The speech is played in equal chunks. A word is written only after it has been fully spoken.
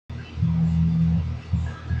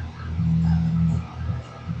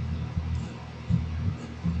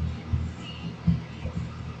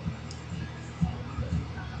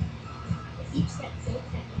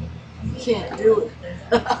can't do it.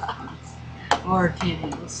 Or can't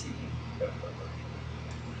even see.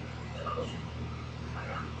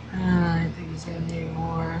 I think he's gonna need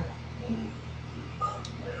more.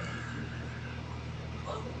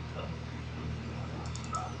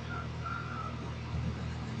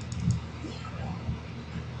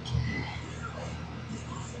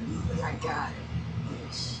 I got it.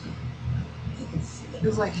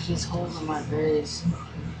 Feels like he's just holding my base.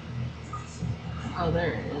 Oh,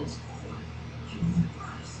 there it is.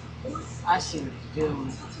 I see what he's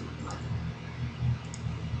doing.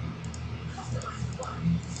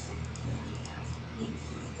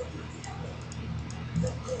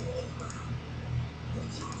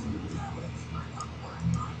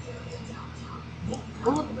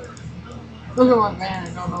 Look at my man, I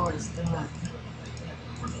don't know what he's doing.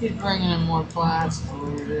 He's bringing in more plants, is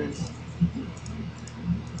what it is.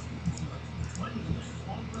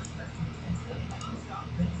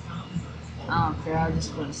 I don't care, I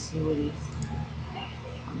just want to see what he's.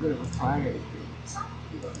 I'm good of a fighter he is.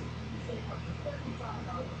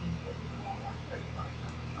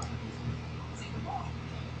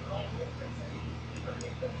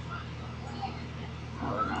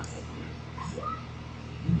 Oh, not.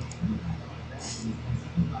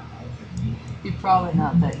 He's probably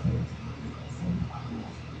not that good.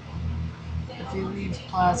 If he leaves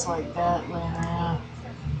plants like that laying around.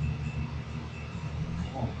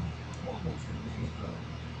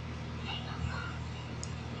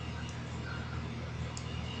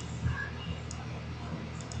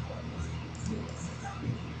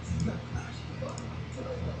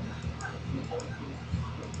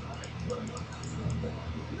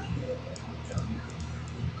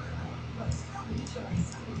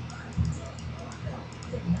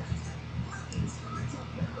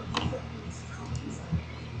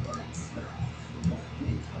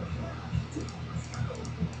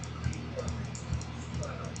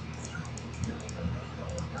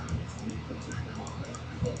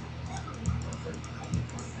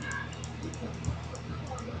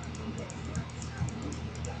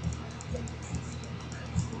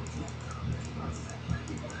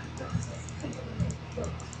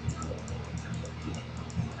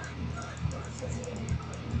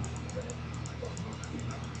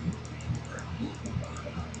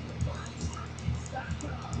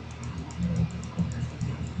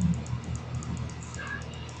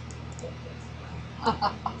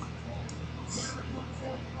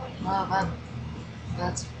 Well,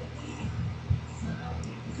 that's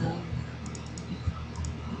good.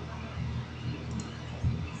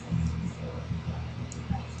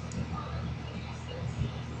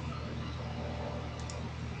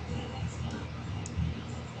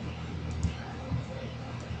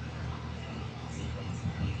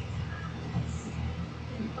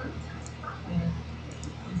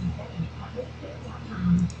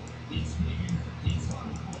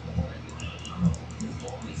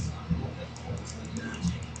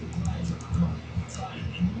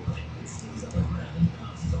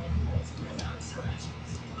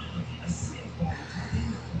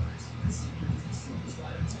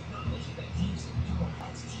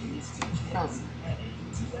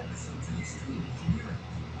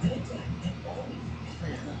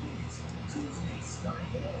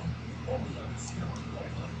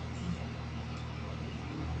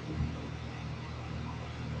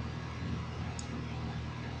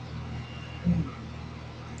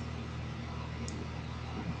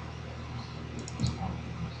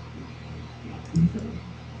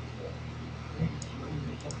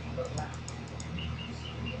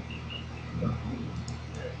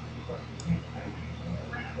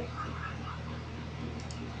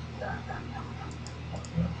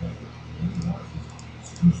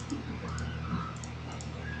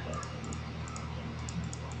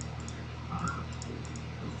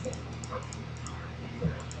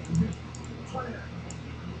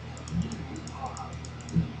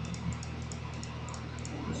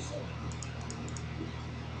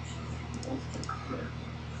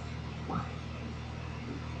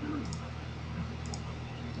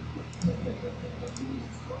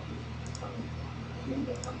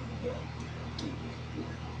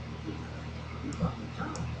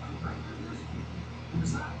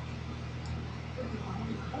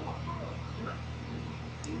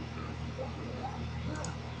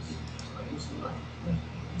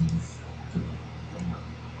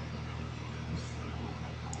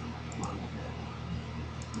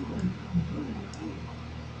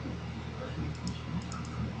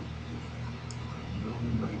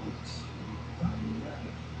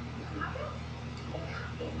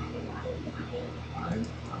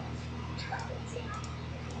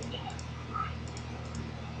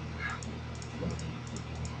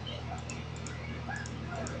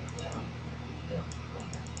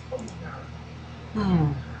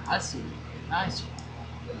 I see. Nice.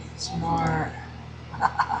 Smart.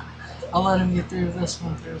 I'll let him get through this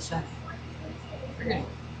one for a second. Pretty,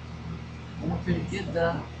 pretty good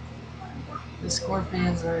though. The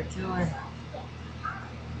scorpions are a killer.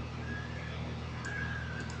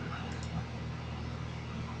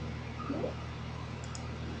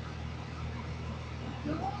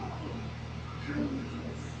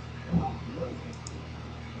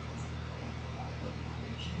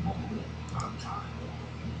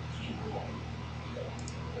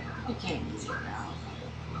 You can't get it now.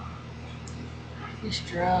 You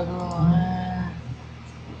struggle, man.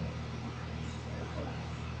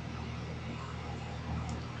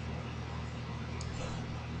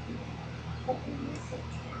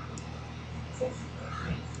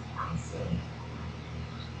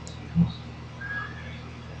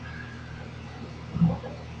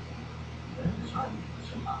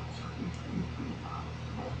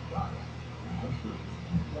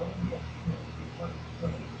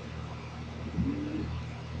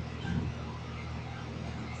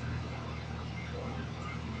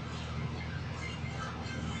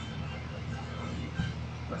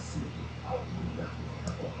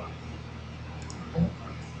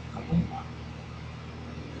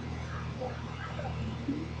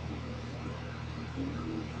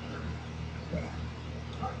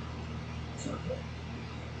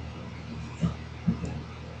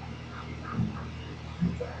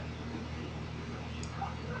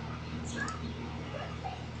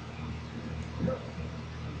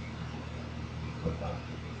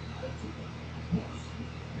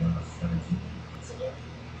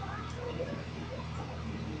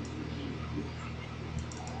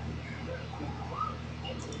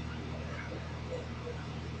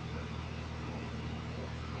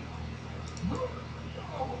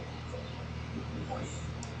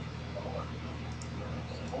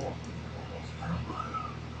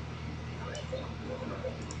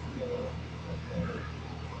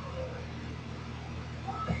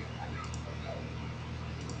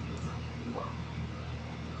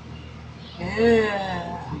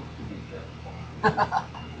 Yeah.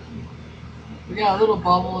 We got a little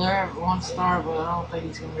bubble there at 1 star, but I don't think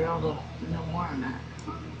he's gonna be able to do no more than that.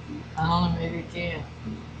 I don't know, maybe he can.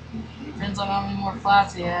 Depends on how many more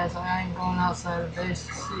flats he has. I ain't going outside the base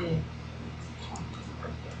to see.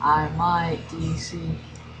 I might DC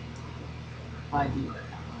if I do.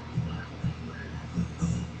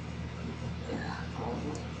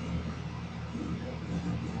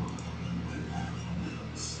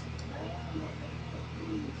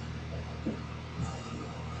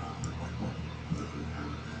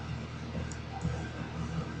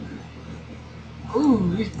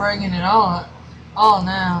 Ooh, he's bringing it all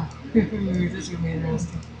now. This is gonna be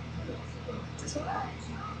interesting.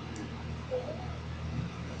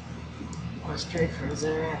 Go straight for his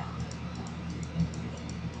area.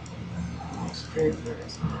 Go straight for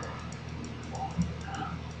his area.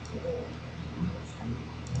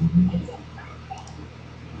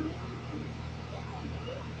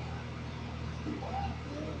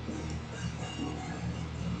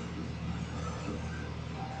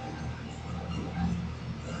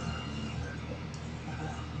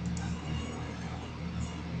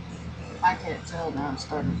 I can't tell now. I'm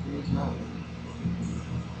starting to freeze up.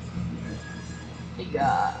 He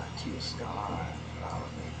got 2 stars.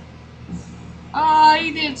 Oh,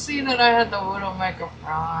 he didn't see that I had the Widowmaker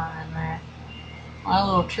prawn in there. My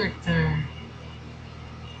little trick there.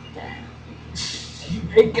 Damn.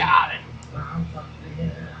 He got it.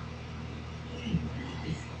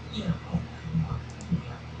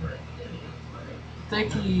 I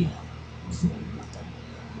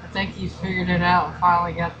think he figured it out and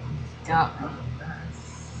finally got me.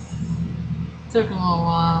 Took him a little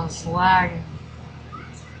while, it's lagging.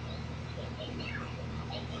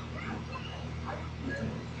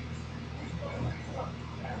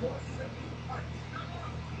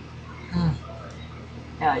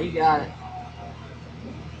 Yeah, you got it.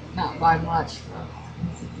 Not by much, but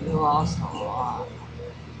you lost a lot.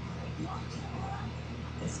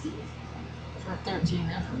 For 13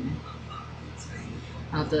 effort.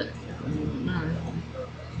 Not that. No.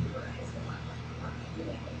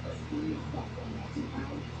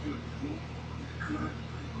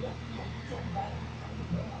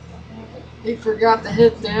 He forgot to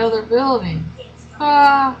hit the other building.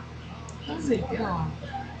 Ah, where's he going?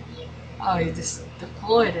 Oh, he just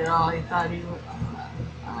deployed it all. He thought he would.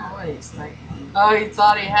 Oh, wait a second. Oh, he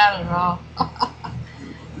thought he had it all.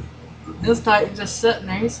 This Titan just sitting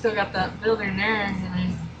there. He's still got that building there, and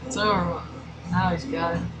then it's over. Now he's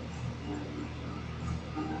got it.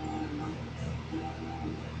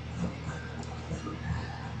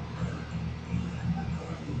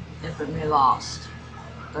 and he lost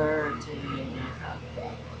 13.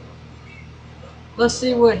 Let's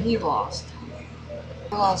see what he lost.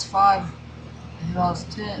 He lost 5. He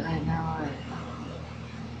lost 10 right now. Right?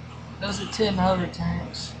 Those are 10 hover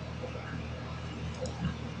tanks.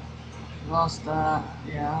 He lost that.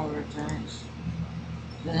 Yeah, hover tanks.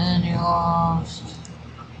 Then he lost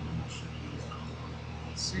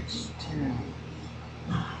 6-10.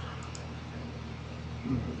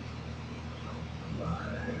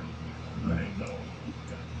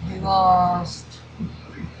 He lost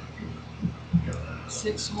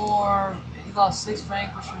 6 more. He lost 6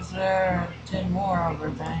 Vanquishers there, and 10 more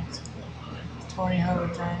hover tanks. 20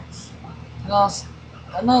 hover tanks. He lost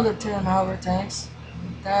another 10 hover tanks.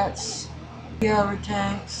 That's 3 hover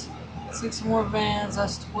tanks. 6 more vans.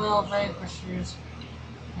 That's 12 Vanquishers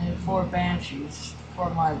and 4 Banshees for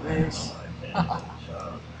my base.